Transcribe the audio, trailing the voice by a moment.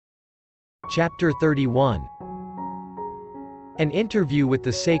Chapter 31. An interview with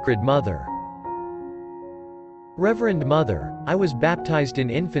the Sacred Mother. Reverend Mother, I was baptized in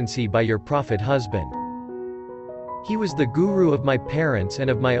infancy by your prophet husband. He was the guru of my parents and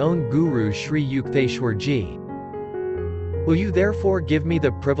of my own guru Sri Yukteswarji. Will you therefore give me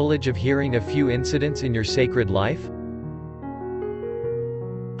the privilege of hearing a few incidents in your sacred life?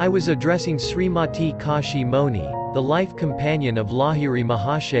 I was addressing Srimati Kashi Moni, the life companion of Lahiri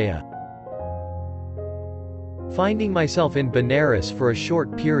Mahashaya. Finding myself in Benares for a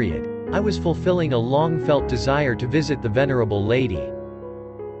short period, I was fulfilling a long-felt desire to visit the Venerable Lady.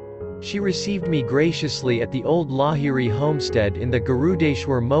 She received me graciously at the old Lahiri homestead in the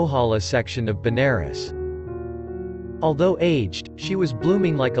Garudeshwar Mohalla section of Benares. Although aged, she was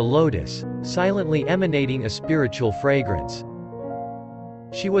blooming like a lotus, silently emanating a spiritual fragrance.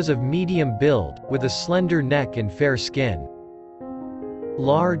 She was of medium build, with a slender neck and fair skin.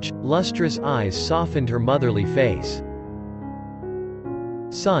 Large, lustrous eyes softened her motherly face.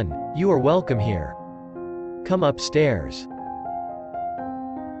 Son, you are welcome here. Come upstairs.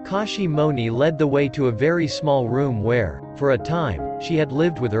 Kashi Moni led the way to a very small room where, for a time, she had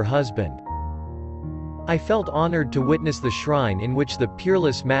lived with her husband. I felt honored to witness the shrine in which the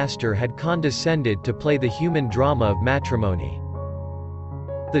peerless master had condescended to play the human drama of matrimony.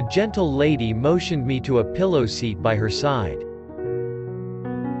 The gentle lady motioned me to a pillow seat by her side.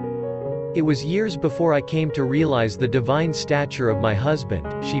 It was years before I came to realize the divine stature of my husband,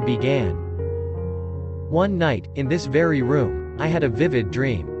 she began. One night, in this very room, I had a vivid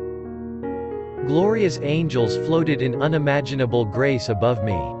dream. Glorious angels floated in unimaginable grace above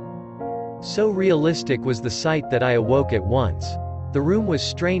me. So realistic was the sight that I awoke at once. The room was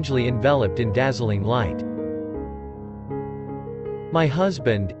strangely enveloped in dazzling light. My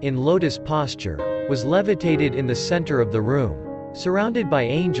husband, in lotus posture, was levitated in the center of the room, surrounded by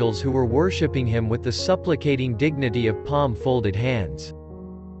angels who were worshipping him with the supplicating dignity of palm-folded hands.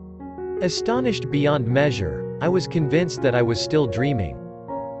 Astonished beyond measure, I was convinced that I was still dreaming.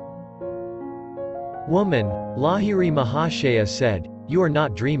 Woman, Lahiri Mahashaya said, you are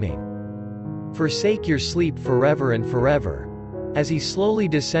not dreaming. Forsake your sleep forever and forever. As he slowly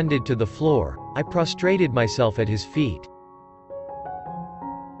descended to the floor, I prostrated myself at his feet.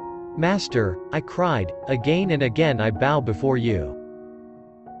 Master, I cried, again and again I bow before you.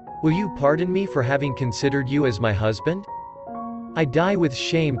 Will you pardon me for having considered you as my husband? I die with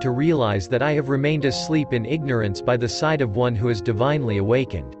shame to realize that I have remained asleep in ignorance by the side of one who is divinely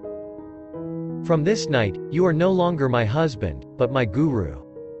awakened. From this night, you are no longer my husband, but my guru.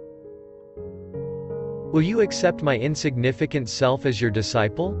 Will you accept my insignificant self as your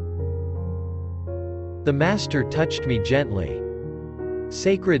disciple? The master touched me gently.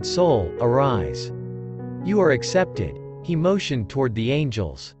 Sacred soul, arise. You are accepted. He motioned toward the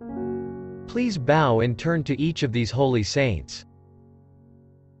angels. Please bow and turn to each of these holy saints.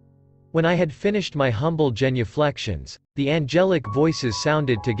 When I had finished my humble genuflections, the angelic voices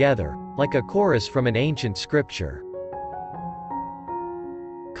sounded together, like a chorus from an ancient scripture.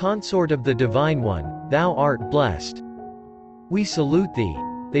 Consort of the Divine One, thou art blessed. We salute thee.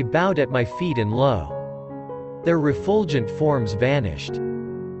 They bowed at my feet and lo, their refulgent forms vanished.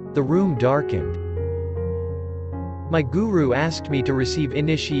 The room darkened. My guru asked me to receive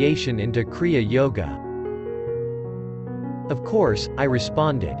initiation into Kriya Yoga. Of course, I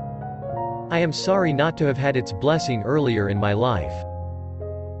responded. I am sorry not to have had its blessing earlier in my life.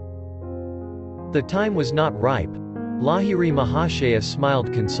 The time was not ripe. Lahiri Mahashaya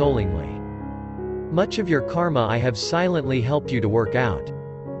smiled consolingly. Much of your karma I have silently helped you to work out.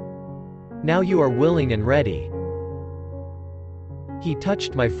 Now you are willing and ready. He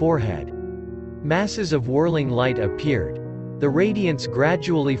touched my forehead. Masses of whirling light appeared. The radiance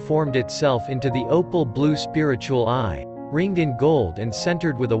gradually formed itself into the opal blue spiritual eye, ringed in gold and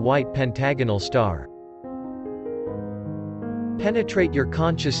centered with a white pentagonal star. Penetrate your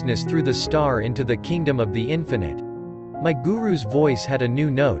consciousness through the star into the kingdom of the infinite. My guru's voice had a new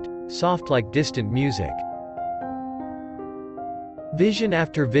note, soft like distant music. Vision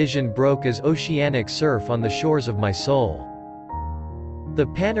after vision broke as oceanic surf on the shores of my soul. The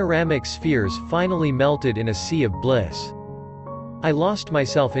panoramic spheres finally melted in a sea of bliss. I lost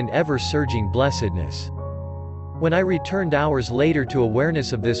myself in ever-surging blessedness. When I returned hours later to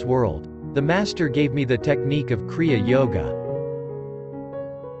awareness of this world, the master gave me the technique of Kriya Yoga.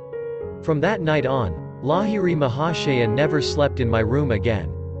 From that night on, Lahiri Mahashaya never slept in my room again.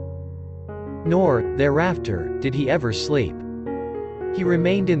 Nor, thereafter, did he ever sleep. He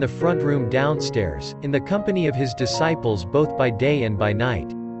remained in the front room downstairs, in the company of his disciples both by day and by night.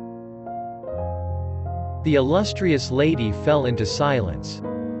 The illustrious lady fell into silence.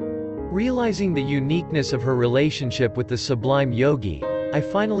 Realizing the uniqueness of her relationship with the sublime Yogi, I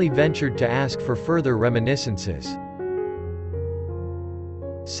finally ventured to ask for further reminiscences.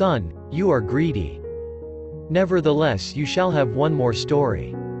 Son, you are greedy. Nevertheless, you shall have one more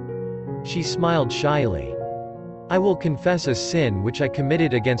story. She smiled shyly. I will confess a sin which I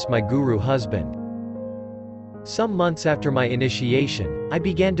committed against my guru husband. Some months after my initiation, I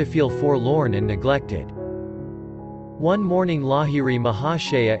began to feel forlorn and neglected. One morning Lahiri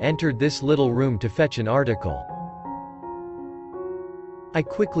Mahashaya entered this little room to fetch an article. I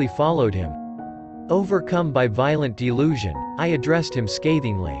quickly followed him. Overcome by violent delusion, I addressed him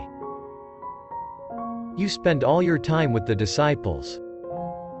scathingly. You spend all your time with the disciples.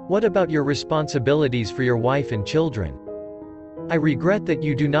 What about your responsibilities for your wife and children? I regret that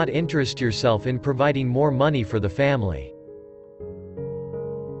you do not interest yourself in providing more money for the family.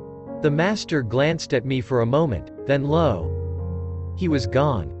 The master glanced at me for a moment, then lo! He was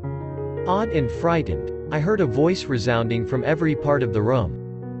gone. Awed and frightened, I heard a voice resounding from every part of the room.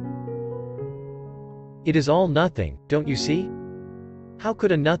 It is all nothing, don't you see? How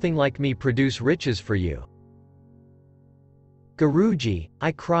could a nothing like me produce riches for you? Guruji,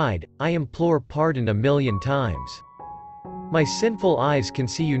 I cried, I implore pardon 1,000,000 times. My sinful eyes can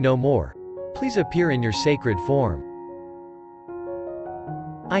see you no more. Please appear in your sacred form.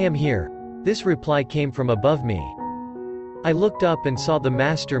 I am here. This reply came from above me. I looked up and saw the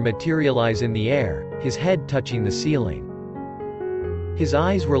master materialize in the air, his head touching the ceiling. His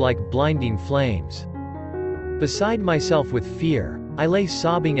eyes were like blinding flames. Beside myself with fear, I lay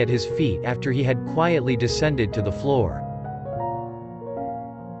sobbing at his feet after he had quietly descended to the floor.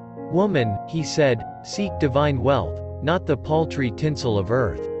 Woman, he said, seek divine wealth, not the paltry tinsel of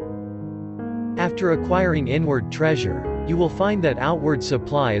earth. After acquiring inward treasure, you will find that outward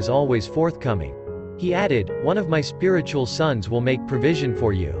supply is always forthcoming. He added, one of my spiritual sons will make provision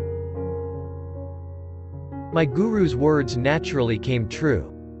for you. My guru's words naturally came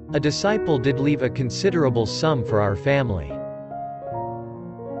true. A disciple did leave a considerable sum for our family.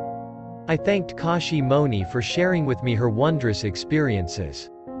 I thanked Kashi Moni for sharing with me her wondrous experiences.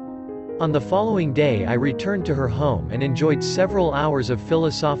 On the following day I returned to her home and enjoyed several hours of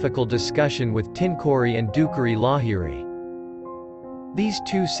philosophical discussion with Tinkori and Dukari Lahiri. These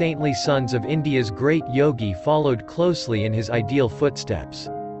two saintly sons of India's great yogi followed closely in his ideal footsteps.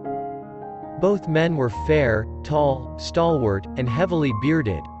 Both men were fair, tall, stalwart, and heavily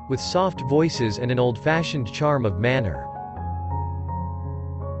bearded, with soft voices and an old-fashioned charm of manner.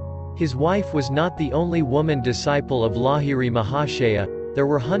 His wife was not the only woman disciple of Lahiri Mahashaya. There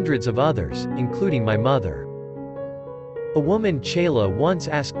were hundreds of others, including my mother. A woman Chela once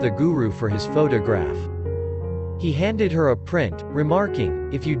asked the guru for his photograph. He handed her a print,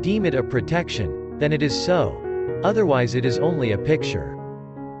 remarking, if you deem it a protection, then it is so. Otherwise it is only a picture.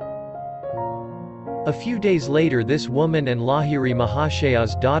 A few days later this woman and Lahiri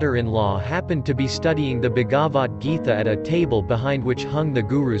Mahashaya's daughter-in-law happened to be studying the Bhagavad Gita at a table behind which hung the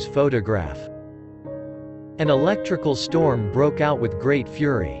guru's photograph. An electrical storm broke out with great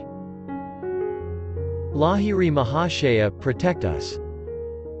fury. Lahiri Mahashaya, protect us.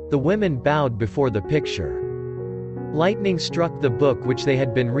 The women bowed before the picture. Lightning struck the book which they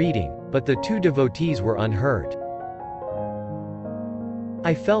had been reading, but the two devotees were unhurt.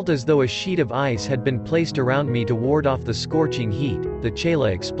 I felt as though a sheet of ice had been placed around me to ward off the scorching heat, the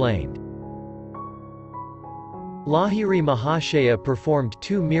Chela explained. Lahiri Mahashaya performed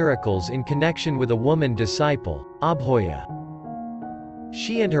 2 miracles in connection with a woman disciple, Abhoya.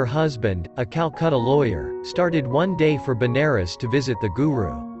 She and her husband, a Calcutta lawyer, started one day for Benares to visit the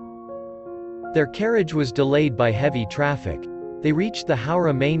Guru. Their carriage was delayed by heavy traffic. They reached the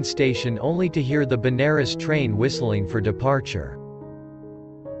Howrah main station only to hear the Benares train whistling for departure.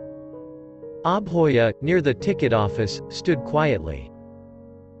 Abhoya, near the ticket office, stood quietly.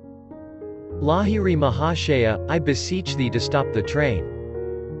 Lahiri Mahashaya, I beseech thee to stop the train.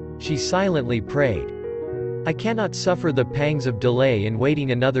 She silently prayed. I cannot suffer the pangs of delay in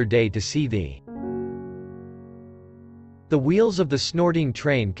waiting another day to see thee. The wheels of the snorting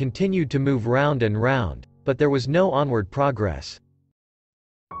train continued to move round and round, but there was no onward progress.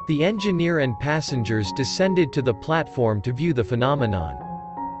 The engineer and passengers descended to the platform to view the phenomenon.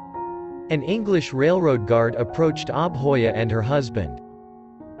 An English railroad guard approached Abhoya and her husband.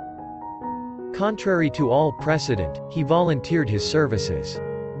 Contrary to all precedent, he volunteered his services.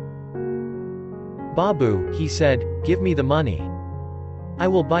 Babu, he said, give me the money. I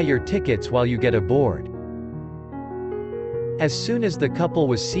will buy your tickets while you get aboard. As soon as the couple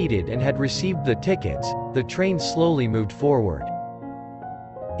was seated and had received the tickets, the train slowly moved forward.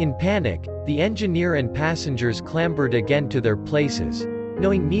 In panic, the engineer and passengers clambered again to their places.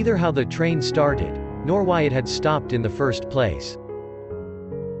 knowing neither how the train started, nor why it had stopped in the first place.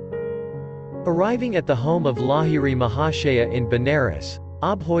 Arriving at the home of Lahiri Mahashaya in Benares,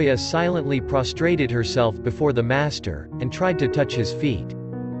 Abhoya silently prostrated herself before the master, and tried to touch his feet.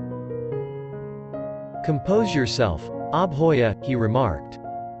 "Compose yourself, Abhoya," he remarked.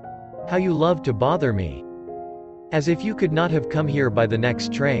 "How you love to bother me. As if you could not have come here by the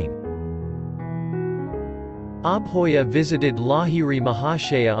next train." Abhoya visited Lahiri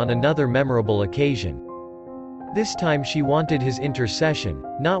Mahashaya on another memorable occasion. This time she wanted his intercession,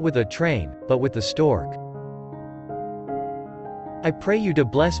 not with a train, but with the stork. "I pray you to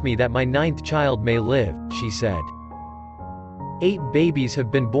bless me that my 9th child may live," she said. 8 babies have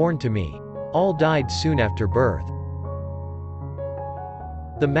been born to me. All died soon after birth."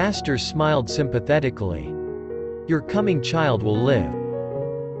 The master smiled sympathetically. "Your coming child will live.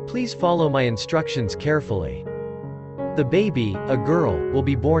 Please follow my instructions carefully. The baby, a girl, will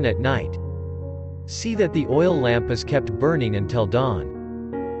be born at night. See that the oil lamp is kept burning until dawn.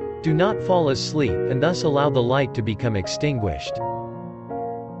 Do not fall asleep and thus allow the light to become extinguished."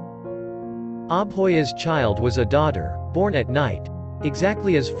 Abhoya's child was a daughter, born at night,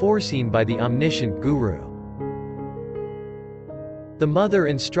 exactly as foreseen by the omniscient Guru. The mother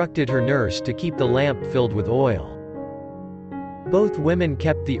instructed her nurse to keep the lamp filled with oil. Both women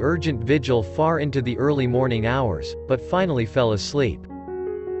kept the urgent vigil far into the early morning hours, but finally fell asleep.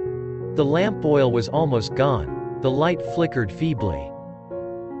 The lamp oil was almost gone. The light flickered feebly.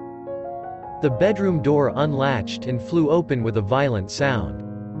 The bedroom door unlatched and flew open with a violent sound.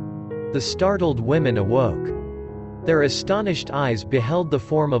 The startled women awoke. Their astonished eyes beheld the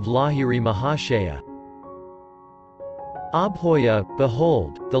form of Lahiri Mahashaya. "Abhoya,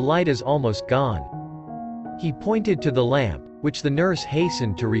 behold, the light is almost gone." He pointed to the lamp, which the nurse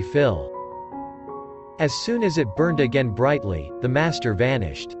hastened to refill. As soon as it burned again brightly, the master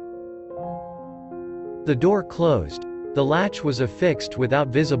vanished. The door closed. The latch was affixed without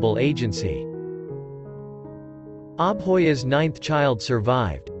visible agency. Abhoya's 9th child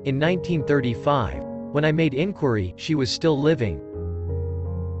survived. In 1935, when I made inquiry, she was still living.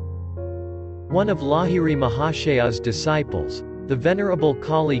 One of Lahiri Mahashaya's disciples, the Venerable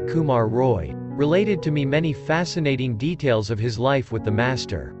Kali Kumar Roy, related to me many fascinating details of his life with the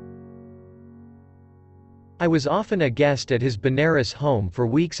master. "I was often a guest at his Benares home for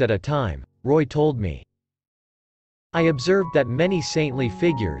weeks at a time," Roy told me. "I observed that many saintly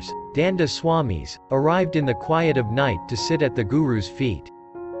figures, Danda Swamis, arrived in the quiet of night to sit at the Guru's feet.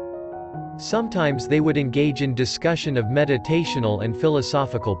 Sometimes they would engage in discussion of meditational and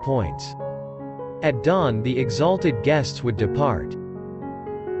philosophical points. At dawn the exalted guests would depart.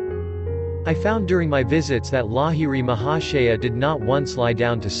 I found during my visits that Lahiri Mahashaya did not once lie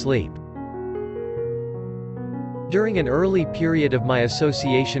down to sleep. During an early period of my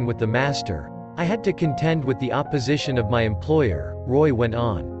association with the master, I had to contend with the opposition of my employer," Roy went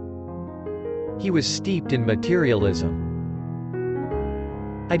on. "He was steeped in materialism.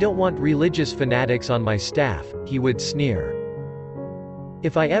 'I don't want religious fanatics on my staff,' he would sneer.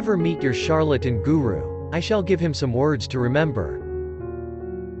 'If I ever meet your charlatan guru, I shall give him some words to remember.'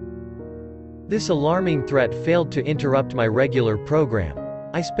 This alarming threat failed to interrupt my regular program.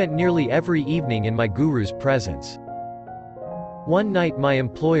 I spent nearly every evening in my guru's presence. One night my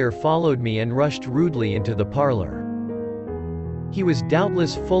employer followed me and rushed rudely into the parlor. He was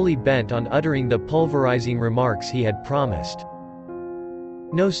doubtless fully bent on uttering the pulverizing remarks he had promised.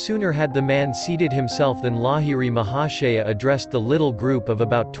 No sooner had the man seated himself than Lahiri Mahashaya addressed the little group of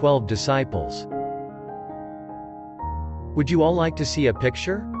about 12 disciples. 'Would you all like to see a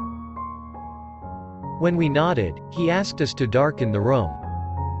picture?' When we nodded, he asked us to darken the room.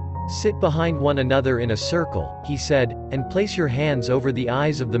 'Sit behind one another in a circle,' he said, 'and place your hands over the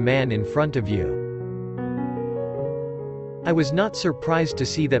eyes of the man in front of you.' I was not surprised to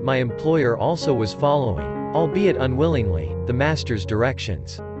see that my employer also was following, albeit unwillingly, the master's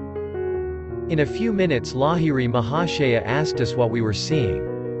directions. In a few minutes Lahiri Mahashaya asked us what we were seeing.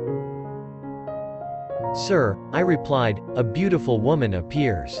 'Sir,' I replied, 'a beautiful woman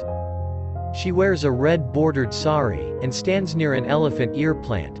appears. She wears a red-bordered sari, and stands near an elephant ear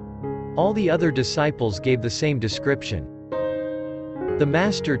plant.' All the other disciples gave the same description. The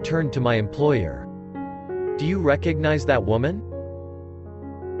master turned to my employer. 'Do you recognize that woman?'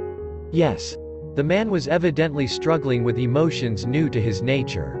 'Yes.' The man was evidently struggling with emotions new to his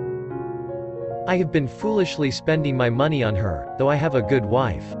nature. 'I have been foolishly spending my money on her, though I have a good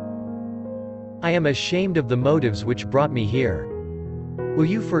wife. I am ashamed of the motives which brought me here. Will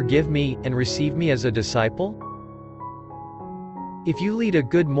you forgive me, and receive me as a disciple? If you lead a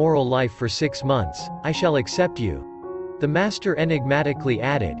good moral life for 6 months, I shall accept you. The master enigmatically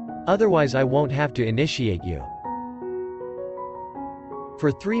added, "Otherwise I won't have to initiate you."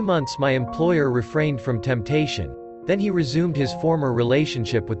 For 3 months my employer refrained from temptation, then he resumed his former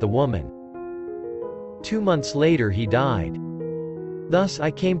relationship with the woman. 2 months later he died. Thus I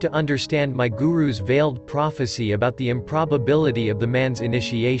came to understand my guru's veiled prophecy about the improbability of the man's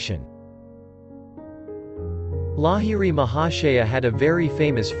initiation. Lahiri Mahashaya had a very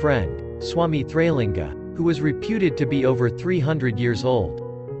famous friend, Swami Thralinga, who was reputed to be over 300 years old.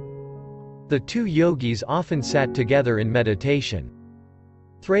 The two yogis often sat together in meditation.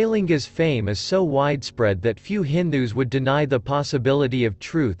 Thralinga's fame is so widespread that few Hindus would deny the possibility of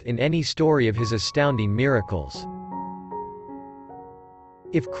truth in any story of his astounding miracles.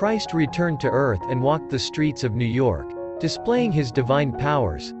 If Christ returned to earth and walked the streets of New York, displaying his divine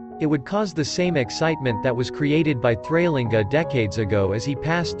powers, it would cause the same excitement that was created by Thralinga decades ago as he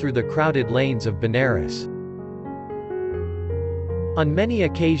passed through the crowded lanes of Benares. On many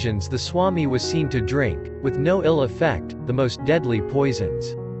occasions the Swami was seen to drink, with no ill effect, the most deadly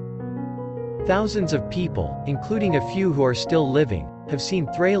poisons. Thousands of people, including a few who are still living, have seen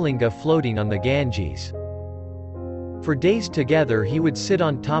Thralinga floating on the Ganges. For days together he would sit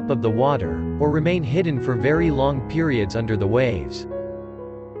on top of the water, or remain hidden for very long periods under the waves.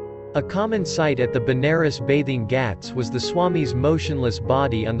 A common sight at the Benares bathing ghats was the Swami's motionless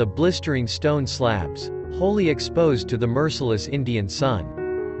body on the blistering stone slabs, wholly exposed to the merciless Indian sun.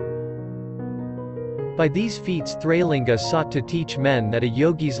 By these feats Thralinga sought to teach men that a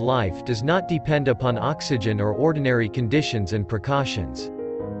yogi's life does not depend upon oxygen or ordinary conditions and precautions.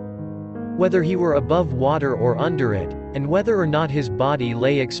 Whether he were above water or under it, and whether or not his body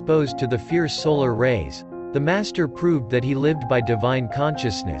lay exposed to the fierce solar rays, the master proved that he lived by divine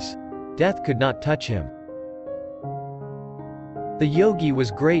consciousness. Death could not touch him. The yogi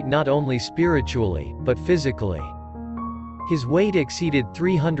was great not only spiritually, but physically. His weight exceeded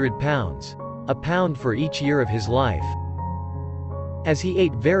 300 pounds, a pound for each year of his life. As he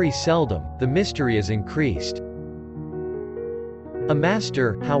ate very seldom, the mystery is increased. A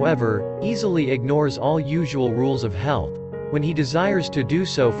master, however, easily ignores all usual rules of health, when he desires to do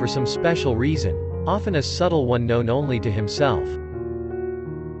so for some special reason, often a subtle one known only to himself.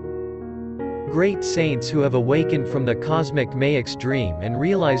 Great saints who have awakened from the cosmic Mayak's dream and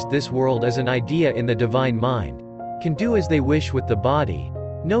realized this world as an idea in the divine mind, can do as they wish with the body,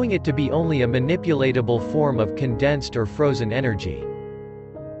 knowing it to be only a manipulatable form of condensed or frozen energy.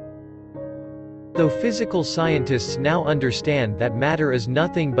 Though physical scientists now understand that matter is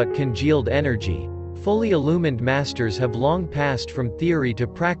nothing but congealed energy, fully illumined masters have long passed from theory to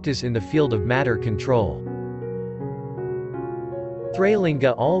practice in the field of matter control.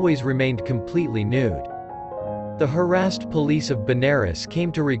 Thralinga always remained completely nude. The harassed police of Benares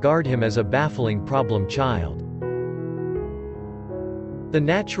came to regard him as a baffling problem child. The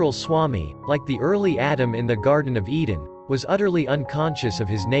natural Swami, like the early Adam in the Garden of Eden, was utterly unconscious of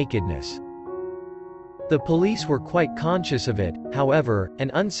his nakedness. The police were quite conscious of it, however,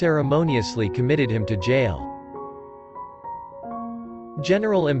 and unceremoniously committed him to jail.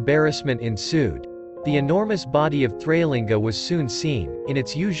 General embarrassment ensued. The enormous body of Thralinga was soon seen, in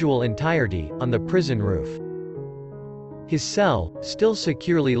its usual entirety, on the prison roof. His cell, still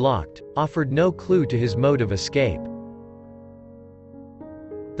securely locked, offered no clue to his mode of escape.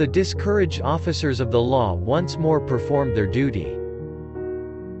 The discouraged officers of the law once more performed their duty.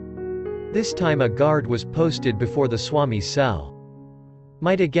 This time a guard was posted before the Swami's cell.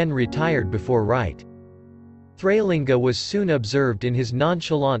 Might again retired before right. Thralinga was soon observed in his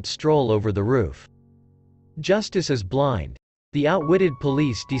nonchalant stroll over the roof. Justice is blind. The outwitted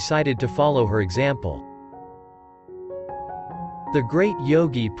police decided to follow her example. The great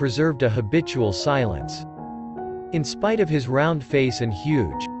yogi preserved a habitual silence. In spite of his round face and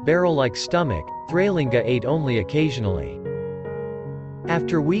huge, barrel-like stomach, Thralinga ate only occasionally.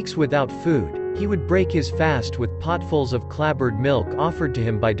 After weeks without food, he would break his fast with potfuls of clabbered milk offered to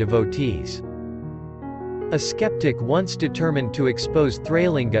him by devotees. A skeptic once determined to expose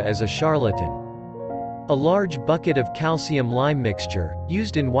Thralinga as a charlatan. A large bucket of calcium lime mixture,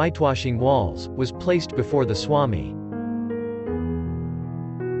 used in whitewashing walls, was placed before the Swami.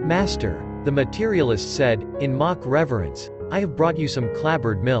 "Master," the materialist said, in mock reverence, "I have brought you some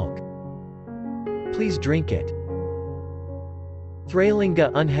clabbered milk. Please drink it."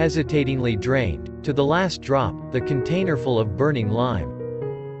 Thralinga unhesitatingly drained, to the last drop, the container full of burning lime.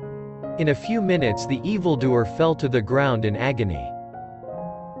 In a few minutes the evildoer fell to the ground in agony.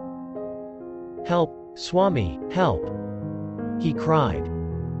 "Help, Swami, help!" he cried.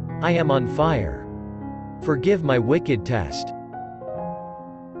 "I am on fire. Forgive my wicked test."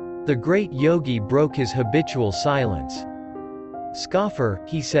 The great yogi broke his habitual silence. "Scoffer,"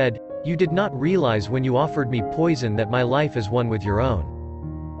 he said, "you did not realize when you offered me poison that my life is one with your own.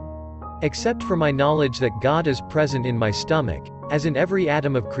 Except for my knowledge that God is present in my stomach, as in every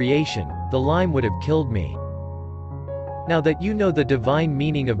atom of creation, the lime would have killed me. Now that you know the divine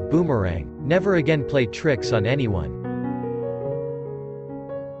meaning of boomerang, never again play tricks on anyone."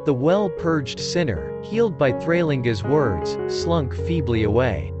 The well-purged sinner, healed by Thralinga's words, slunk feebly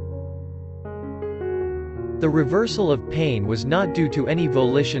away. The reversal of pain was not due to any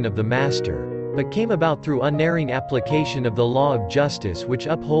volition of the master, but came about through unerring application of the law of justice which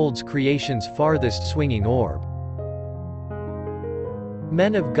upholds creation's farthest swinging orb.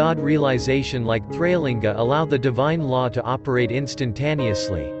 Men of God realization like Thralinga allow the divine law to operate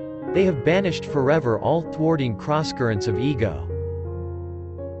instantaneously. They have banished forever all thwarting crosscurrents of ego.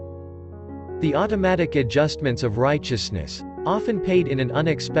 The automatic adjustments of righteousness, often paid in an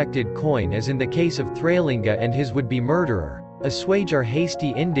unexpected coin as in the case of Thralinga and his would-be murderer, assuage our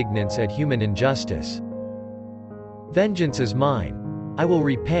hasty indignance at human injustice. "Vengeance is mine. I will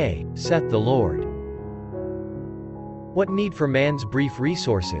repay, saith the Lord." What need for man's brief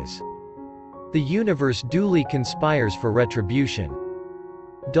resources? The universe duly conspires for retribution.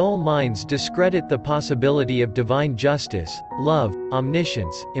 Dull minds discredit the possibility of divine justice, love,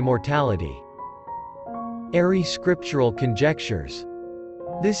 omniscience, immortality. Airy scriptural conjectures.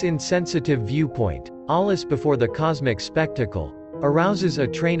 This insensitive viewpoint, awless before the cosmic spectacle, arouses a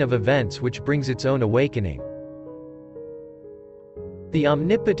train of events which brings its own awakening. The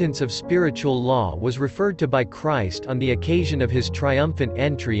omnipotence of spiritual law was referred to by Christ on the occasion of his triumphant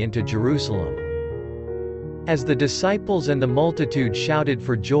entry into Jerusalem. As the disciples and the multitude shouted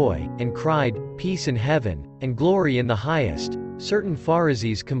for joy, and cried, "Peace in heaven, and glory in the highest," certain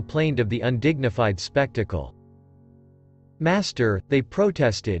Pharisees complained of the undignified spectacle. "Master," they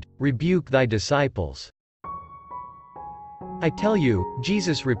protested, "rebuke thy disciples." "I tell you,"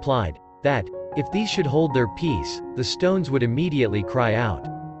 Jesus replied, "that, if these should hold their peace, the stones would immediately cry out."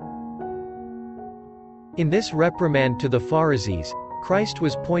 In this reprimand to the Pharisees, Christ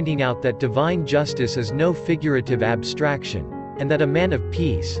was pointing out that divine justice is no figurative abstraction, and that a man of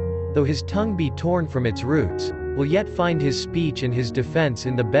peace, though his tongue be torn from its roots, will yet find his speech and his defense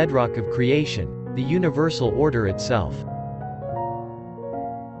in the bedrock of creation, the universal order itself.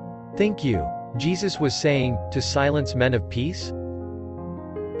 Think you, Jesus was saying, to silence men of peace?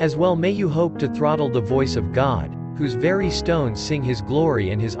 As well may you hope to throttle the voice of God, whose very stones sing his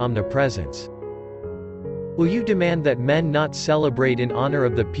glory and his omnipresence. Will you demand that men not celebrate in honor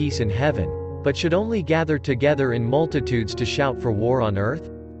of the peace in heaven, but should only gather together in multitudes to shout for war on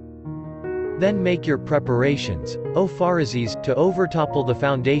earth? Then make your preparations, O Pharisees, to overtopple the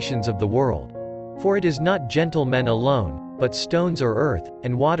foundations of the world. For it is not gentle men alone, but stones or earth,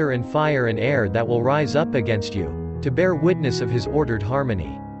 and water and fire and air that will rise up against you, to bear witness of his ordered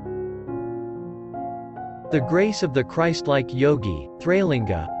harmony. The grace of the Christ-like Yogi,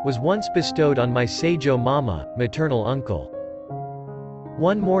 Thralinga, was once bestowed on my Sajo Mama, maternal uncle.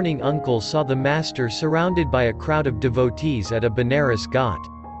 One morning uncle saw the master surrounded by a crowd of devotees at a Benares ghat.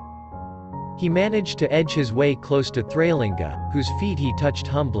 He managed to edge his way close to Thralinga, whose feet he touched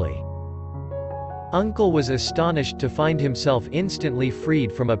humbly. Uncle was astonished to find himself instantly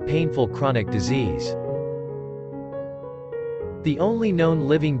freed from a painful chronic disease. The only known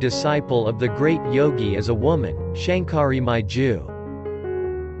living disciple of the great Yogi is a woman, Shankari Maiju.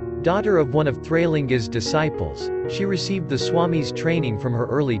 Daughter of one of Thralinga's disciples, she received the Swami's training from her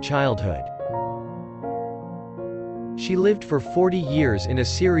early childhood. She lived for 40 years in a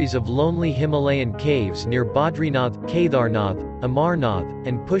series of lonely Himalayan caves near Badrinath, Kedarnath, Amarnath,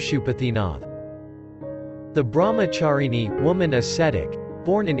 and Pashupatinath. The Brahmacharini, woman ascetic,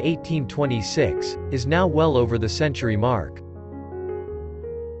 born in 1826, is now well over the century mark.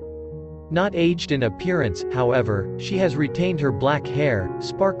 Not aged in appearance, however, she has retained her black hair,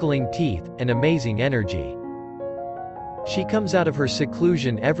 sparkling teeth, and amazing energy. She comes out of her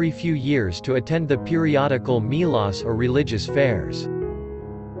seclusion every few years to attend the periodical Milas or religious fairs.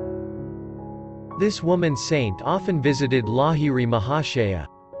 This woman saint often visited Lahiri Mahashaya.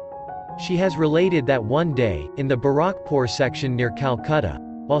 She has related that one day, in the Barakpur section near Calcutta,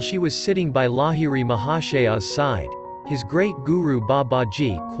 while she was sitting by Lahiri Mahashaya's side, his great guru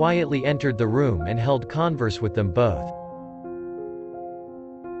Babaji quietly entered the room and held converse with them both.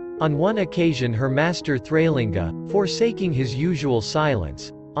 On one occasion her master Thralinga, forsaking his usual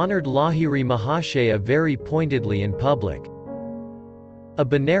silence, honored Lahiri Mahashaya very pointedly in public. A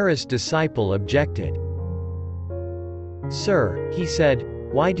Benares disciple objected. "Sir," he said,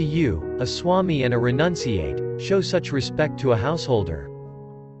 "why do you, a Swami and a renunciate, show such respect to a householder?"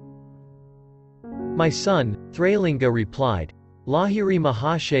 "My son," Thralinga replied, Lahiri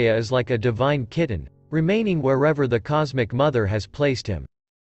Mahashaya is like a divine kitten, remaining wherever the Cosmic Mother has placed him.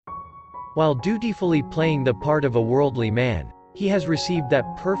 While dutifully playing the part of a worldly man, he has received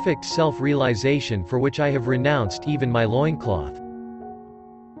that perfect self-realization for which I have renounced even my loincloth.